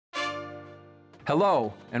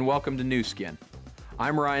Hello, and welcome to Nu Skin.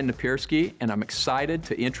 I'm Ryan Napierski, and I'm excited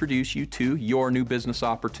to introduce you to your new business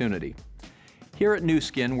opportunity. Here at Nu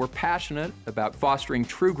Skin, we're passionate about fostering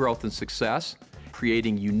true growth and success,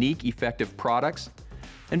 creating unique, effective products,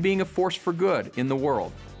 and being a force for good in the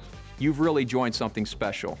world. You've really joined something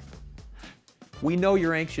special. We know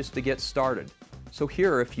you're anxious to get started, so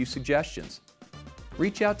here are a few suggestions.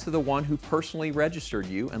 Reach out to the one who personally registered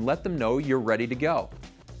you and let them know you're ready to go.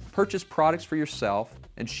 Purchase products for yourself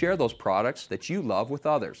and share those products that you love with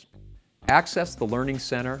others. Access the Learning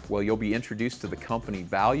Center where you'll be introduced to the company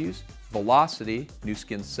values, velocity, Nu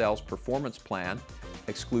Skin's sales performance plan,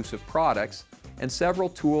 exclusive products, and several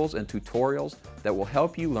tools and tutorials that will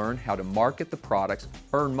help you learn how to market the products,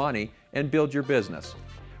 earn money, and build your business.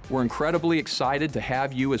 We're incredibly excited to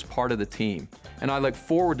have you as part of the team, and I look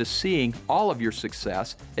forward to seeing all of your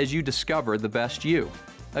success as you discover the best you.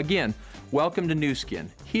 Again, welcome to Nu Skin.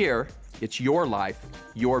 Here, it's your life,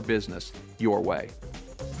 your business, your way.